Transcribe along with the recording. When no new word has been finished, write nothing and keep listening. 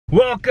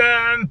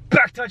Welcome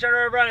back to my channel,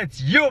 everyone.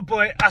 It's your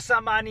boy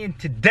Assad, and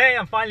today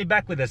I'm finally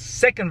back with a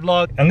second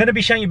vlog. I'm going to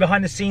be showing you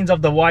behind the scenes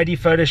of the YD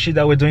photo shoot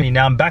that we're doing.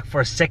 Now I'm back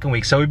for a second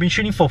week. So we've been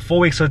shooting for 4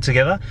 weeks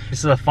altogether. This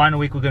is the final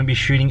week we're going to be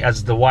shooting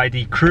as the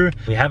YD crew.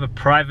 We have a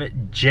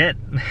private jet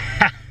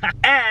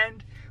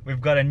and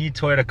we've got a new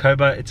Toyota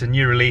Cobra. It's a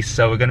new release,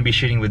 so we're going to be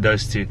shooting with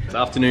those two. It's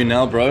afternoon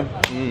now, bro.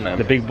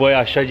 The big boy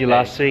I showed you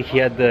last week, he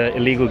had the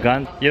illegal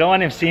gun. You don't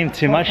want him seeing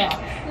too much.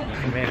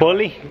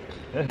 Paulie?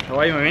 How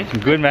are you, man?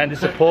 Good, man.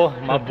 This is Paul,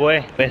 my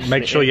boy.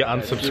 Make sure you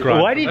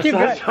unsubscribe. Why do you keep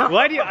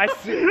why do you I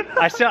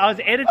was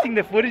editing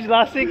the footage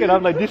last week and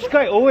I'm like, this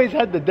guy always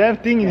had the damn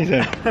thing in his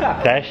hand.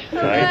 Tash,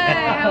 sorry.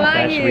 How are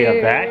Tash, you? we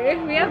are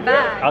back. We are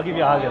back. I'll give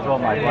you a hug as well,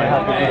 mate.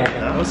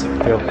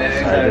 Awesome. I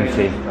didn't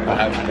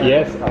see.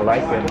 Yes, I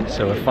like it.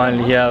 So we're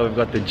finally here. We've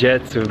got the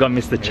jets. We've got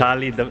Mr.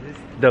 Charlie,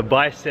 the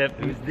bicep.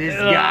 Who's this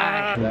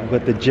guy? We've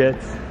got the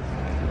jets.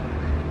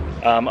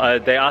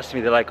 They asked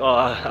me, they're like,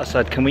 oh,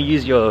 Assad, can we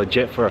use your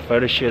jet for a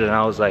photo shoot? And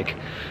I was like,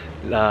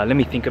 let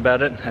me think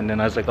about it. And then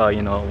I was like, oh,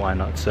 you know, why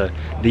not? So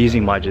they're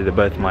using my jet, they're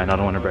both mine. I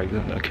don't want to break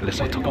them. Okay, let's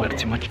not talk about it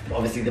too much.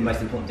 Obviously, the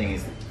most important thing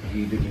is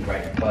you looking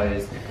great in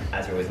clothes,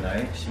 as you always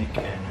know, schmick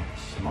and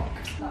schmuck.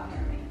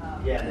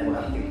 Yeah, and then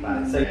we'll have to think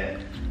about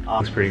it. So,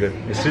 Looks pretty good.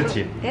 It suits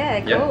you.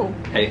 Yeah, cool.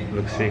 Yeah. Hey,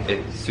 Looks sick.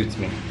 it suits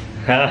me.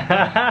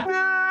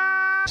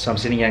 So I'm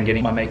sitting here and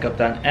getting my makeup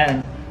done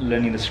and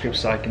learning the script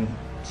so I can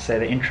say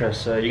the intro.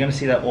 So you're going to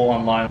see that all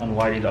online on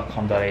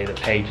yd.com.au, the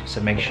page, so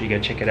make sure you go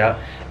check it out,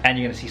 and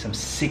you're going to see some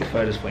sick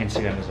photos for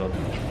Instagram as well.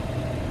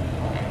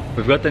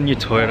 We've got the new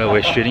Toyota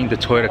we're shooting, the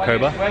Toyota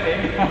Cobra,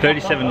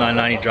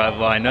 37990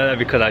 driver. I know that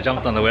because I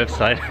jumped on the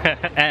website.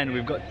 And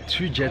we've got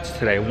two jets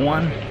today,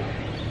 1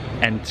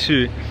 and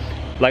 2.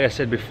 Like I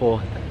said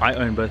before, I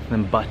own both of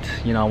them, but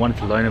you know, I wanted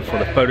to learn it for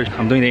the photo.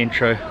 I'm doing the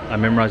intro, I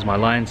memorized my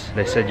lines.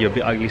 They said you're a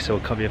bit ugly, so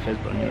we'll cover your face,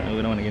 but you know,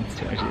 we don't want to get into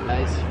too much either.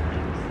 nice.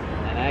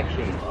 And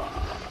action.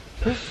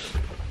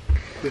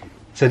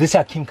 So this is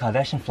how Kim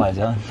Kardashian flies,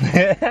 huh?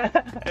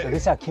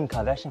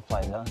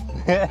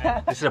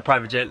 This is a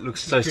private jet,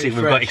 looks so sick.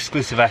 We've got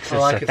exclusive access,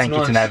 so thank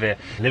you to Navier.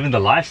 Living the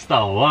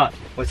lifestyle, what?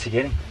 What's he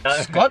getting?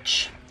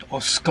 Scotch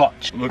or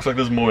scotch? Looks like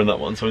there's more in that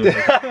one. So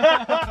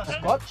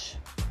Scotch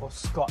or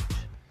scotch?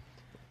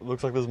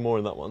 looks like there's more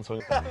in that one. So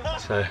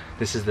So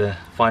this is the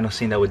final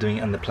scene that we're doing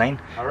on the plane.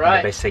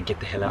 Alright. They basically say get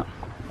the hell out.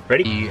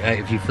 Ready?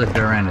 If you flip it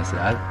around,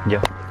 Assad,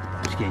 Yeah.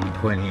 just getting you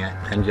pointing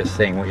at and just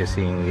saying what you're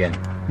seeing again.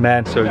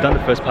 Man, so we've done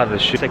the first part of the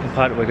shoot. Second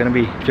part, we're going to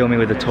be filming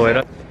with the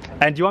Toyota.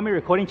 And do you want me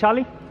recording,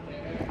 Charlie?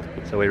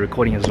 So we're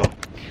recording as well.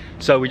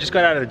 So we just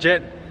got out of the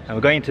jet and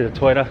we're going into the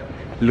Toyota.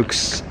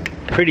 Looks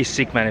pretty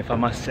sick, man, if I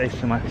must say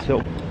so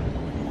myself.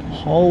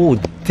 Oh,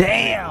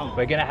 damn!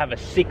 We're going to have a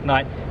sick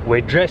night.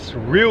 We're dressed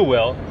real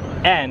well.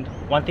 And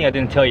one thing I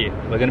didn't tell you,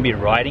 we're going to be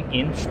riding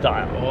in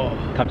style.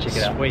 Oh, come check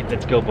it out. sweet.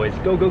 Let's go, boys.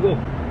 Go, go, go.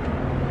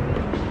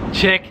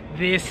 Check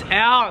this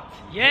out.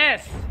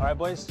 Yes. All right,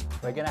 boys,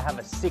 we're gonna have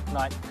a sick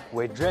night.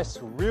 We're dressed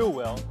real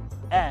well,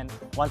 and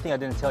one thing I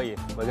didn't tell you,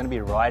 we're gonna be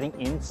riding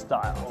in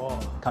style. Oh,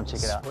 come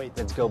check it out. sweet.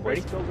 Let's go, boys.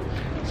 Ready? Go, go.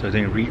 So we're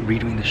doing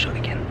redoing the shot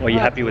again. Are you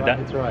happy with that?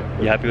 That's right.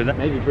 You happy with that?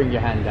 Maybe bring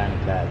your hand down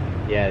a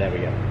tad. Yeah, there we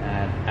go.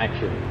 And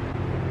action.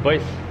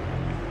 Boys,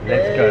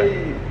 let's go.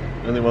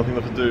 only one thing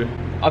left to do.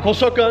 I call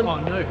shotgun. Oh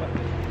no.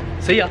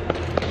 See ya.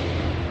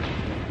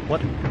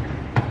 What?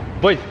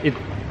 Boys,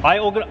 I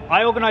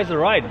organized the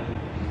ride.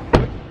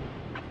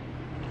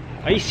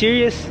 Are you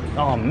serious?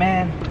 Oh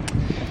man.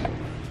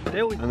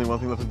 Only one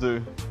thing left to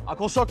do. I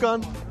call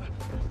shotgun.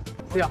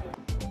 See ya.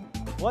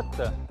 What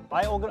the?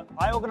 I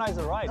organized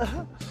the ride.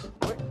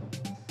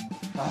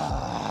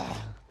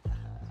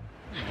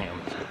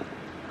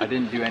 I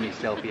didn't do any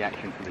selfie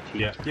action for the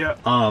team. Yeah.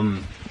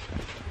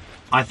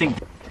 I think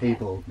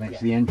people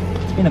makes the end.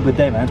 It's been a good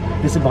day, man.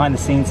 This is behind the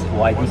scenes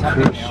YD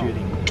crew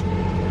shooting.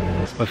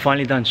 We're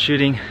finally done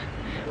shooting.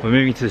 We're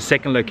moving to the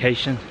second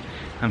location.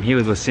 I'm here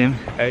with Wassim.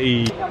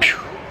 Hey.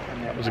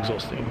 That was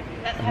exhausting.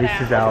 And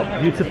this is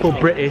our beautiful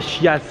British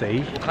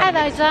Yazzie.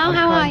 Hello, Zal,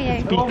 how are you?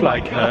 Speak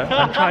like her.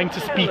 I'm trying to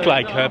speak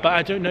like her, but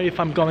I don't know if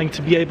I'm going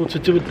to be able to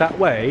do it that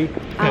way.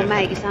 Oh,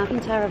 mate, you're sounding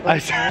terrible.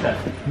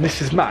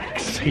 This is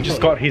Max. He just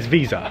got his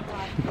visa.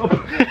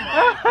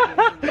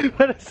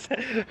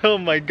 Oh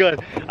my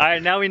god.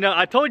 Alright, now we know.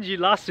 I told you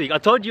last week. I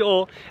told you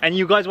all, and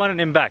you guys wanted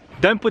him back.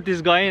 Don't put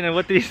this guy in, and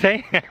what did he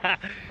say?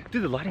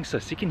 Dude, the lighting's so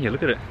sick in here.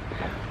 Look at it.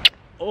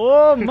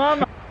 Oh,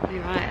 mama.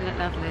 You're right, I look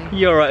lovely.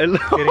 You're right.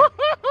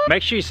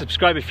 Make sure you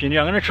subscribe if you're new.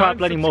 I'm gonna try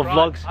uploading more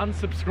vlogs.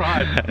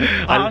 Unsubscribe.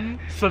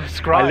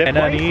 Unsubscribe. And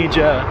I need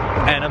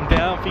ya. And I'm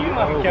down for you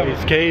always.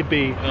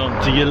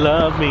 KB, do you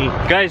love me?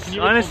 Guys,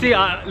 honestly,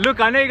 look,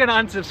 I know you're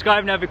gonna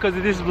unsubscribe now because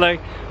of this vlog,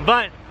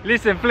 but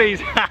listen,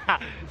 please,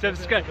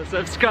 subscribe,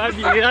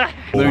 yeah.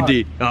 No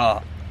D.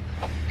 Ah.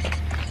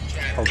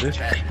 Hold this.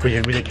 We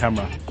need a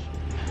camera.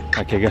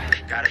 Okay, go.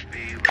 Gotta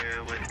be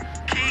real with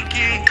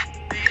Kiki.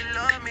 Do you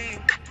love me?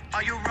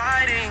 Are you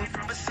riding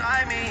from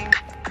beside me?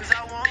 Cause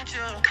I want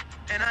you.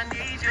 and I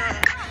need you.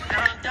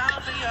 I'm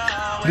down for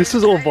you. This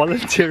was all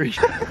voluntary.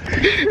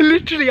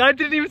 Literally, I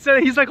didn't even say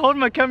that. He's like, hold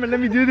my camera, let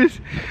me do this.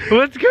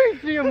 What's going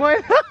through your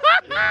mind?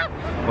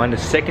 We're on the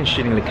second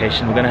shooting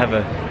location. We're gonna have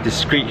a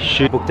discreet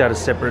shoot. Booked out a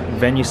separate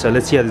venue, so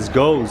let's see how this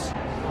goes.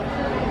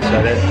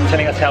 So they're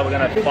telling us how we're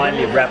going to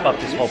finally wrap up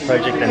this whole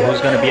project and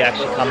who's going to be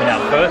actually coming out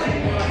first.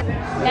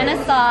 Then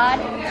Assad,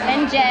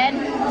 then Jed,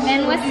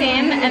 then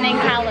Wassim, and then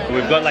Callum.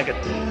 We've got like a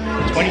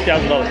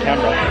 $20,000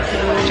 camera,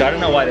 which I don't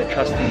know why they're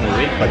trusting me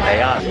with, but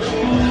they are.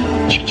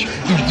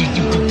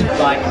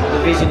 Like, the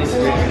vision is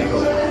really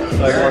cool.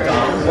 So well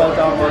done, well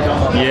done, well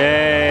done.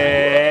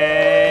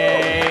 Yay!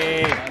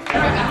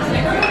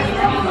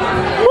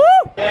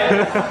 Woo!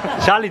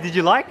 Charlie, did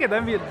you like it?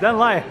 Don't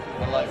lie.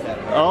 I like that.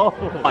 Oh,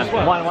 one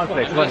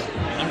flex.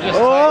 I'm just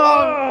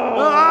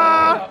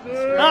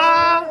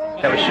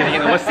They were shooting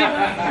in the Wassim.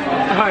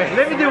 Alright,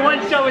 let me do one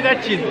shot with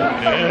that chin.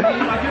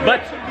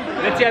 But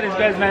let's see how this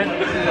goes, man.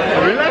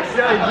 Relax,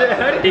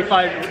 if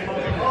I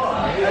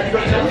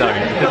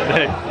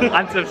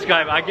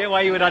unsubscribe. I get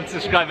why you would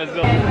unsubscribe as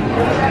well.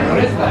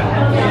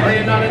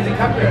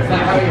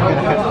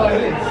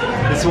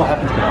 This is what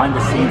happens behind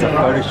the scenes of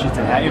photo shoots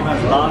and how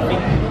everyone's laughing.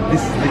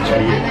 This is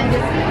literally it.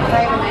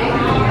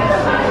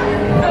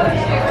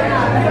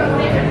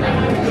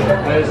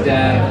 Where's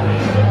Dad?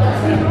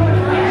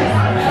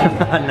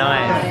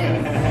 Nice.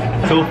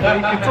 It's all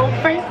fake. It's all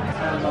fake.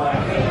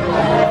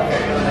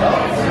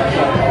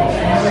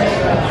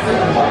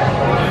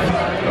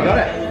 You got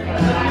it.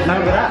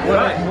 Remember that?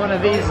 Right. One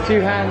of these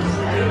two hands.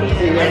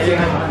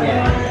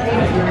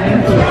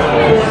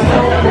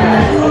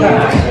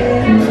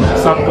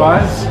 What's up,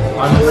 guys?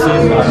 I'm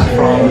Wassim. I'm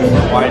from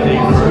YD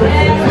Crew.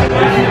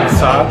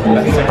 Assad,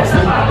 that's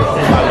Sexton. I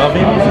love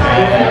him.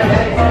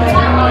 It's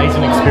an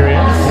amazing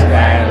experience,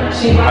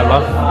 and I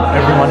love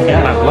everyone here,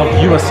 and I love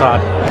you,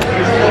 Assad.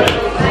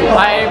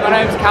 Hi, my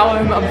name's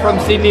Callum. I'm from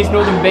Sydney's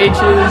Northern Beaches.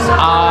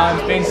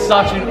 It's been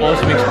such an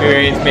awesome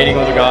experience meeting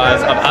all the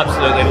guys. I've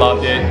absolutely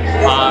loved it.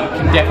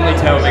 Can definitely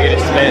tell we're going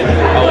to spend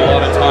a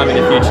lot of time in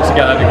the future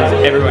together because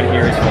everyone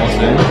here is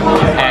awesome.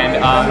 And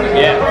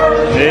yeah.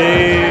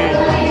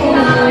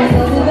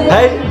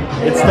 Hey,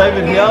 it's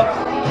David here.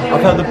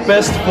 I've had the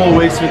best 4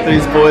 weeks with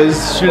these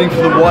boys shooting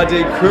for the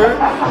YD Crew.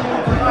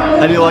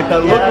 How do you like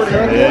that look?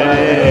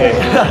 Yeah.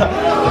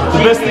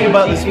 The best thing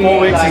about this 4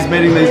 weeks is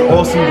meeting these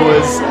awesome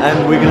boys,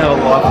 and we're gonna have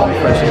a lifelong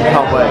friendship.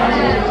 Can't wait.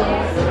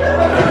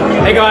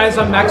 Hey guys,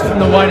 I'm Max from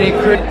the YD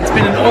Crew. It's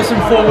been an awesome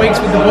 4 weeks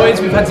with the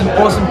boys. We've had some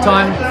awesome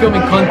time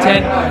filming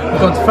content. We've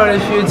gone to photo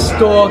shoots,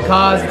 store,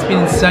 cars. It's been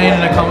insane,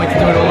 and I can't wait to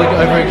do it all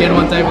over again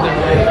one day with them.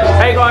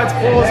 Hey guys,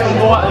 Paul from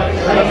the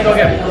Let me go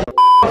again.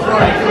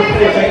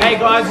 Hey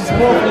guys, it's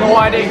Paul from the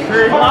YD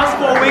Crew. The last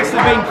 4 weeks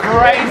have been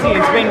crazy.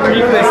 It's been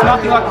ridiculous.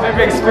 Nothing like I've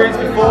ever experienced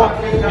before.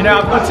 You know,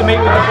 I've got to meet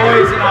with the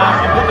boys, and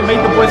I've got to meet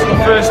the boys for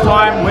the first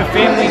time. We're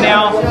family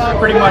now.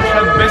 Pretty much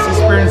had the best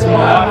experience of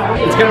my life.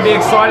 It's going to be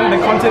exciting. The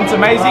content's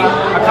amazing.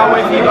 I can't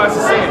wait for you guys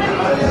to see it.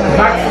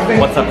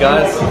 What's up,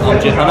 guys? I'm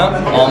Jet Hunter.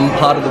 I'm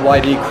part of the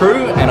YD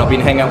Crew, and I've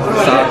been hanging out with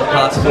Assad the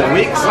past 4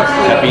 weeks.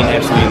 They've been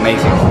absolutely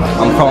amazing.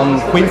 I'm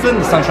from Queensland,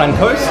 the Sunshine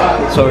Coast,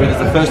 so it's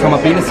the first time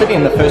I've been to Sydney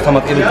and the first time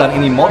I've ever done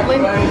any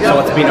modelling. So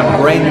it's been a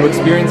brand new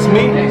experience for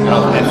me, and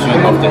I've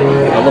absolutely loved it.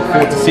 I look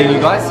forward to seeing you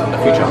guys in the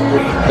future.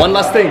 One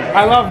last thing.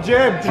 I love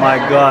Jeb. My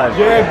God.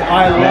 Jeb,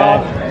 I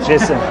love.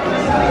 Listen,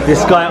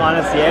 this guy,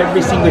 honestly,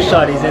 every single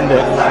shot he's in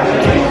there.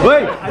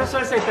 Wait! I just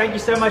want to say thank you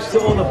so much to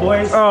all the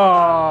boys.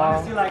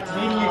 Honestly, like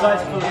meeting you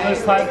guys for the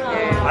first time,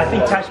 I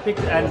think Tash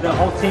picked and the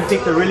whole team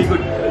picked a really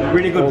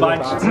good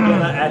bunch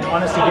together, and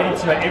honestly getting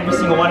to know every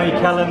single one of you.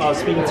 Callum, I was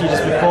speaking to you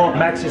just before.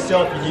 Max,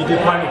 yourself, you do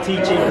private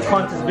teaching,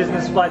 Qantas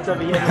business flights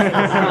over here. We've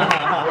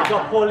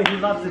got Paulie, he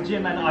loves the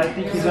gym, and I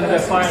think he's going to go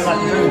firing like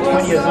he's only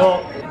 20 as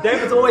well.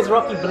 David's always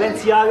rocking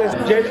Balenciagas.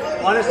 Jed,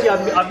 honestly,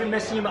 I've been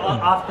messaging him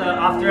after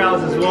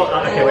hours as well.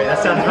 Okay, wait, that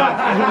sounds right.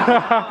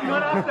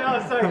 Not after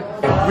hours, sorry.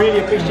 Really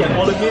appreciate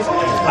all of you. I mean,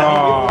 you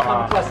all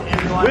come across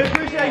everyone. We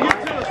appreciate you too,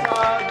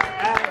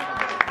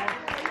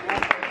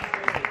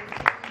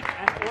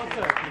 and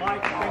also,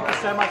 Mike, thank you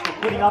so much for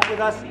putting up with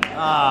us.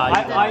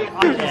 I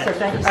just say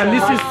thank you so much. And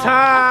this is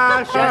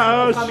Tash.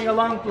 For coming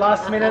along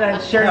last minute and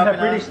sharing her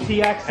British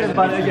tea accent.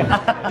 But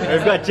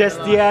we've got Jess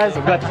Diaz,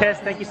 we've got Tess.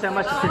 Thank you so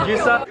much, the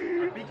producer.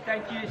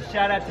 Thank you,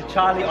 shout out to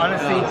Charlie,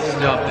 honestly.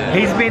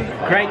 He's been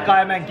a great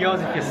guy, man. Girls,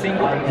 if you're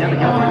single, you have a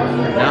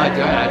girlfriend? No, I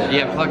don't actually.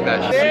 Yeah, fuck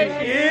that shit.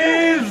 It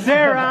is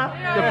Sarah,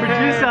 the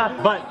producer,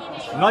 but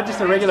not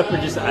just a regular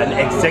producer, an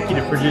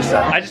executive producer.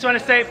 I just want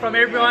to say from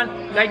everyone,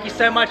 thank you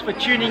so much for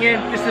tuning in.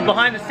 This is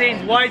behind the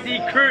scenes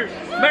YD Crew.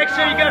 Make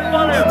sure you go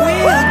follow.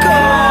 We'll go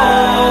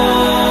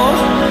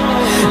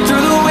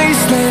through the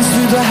wastelands,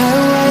 through the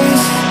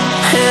highways,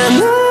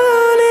 and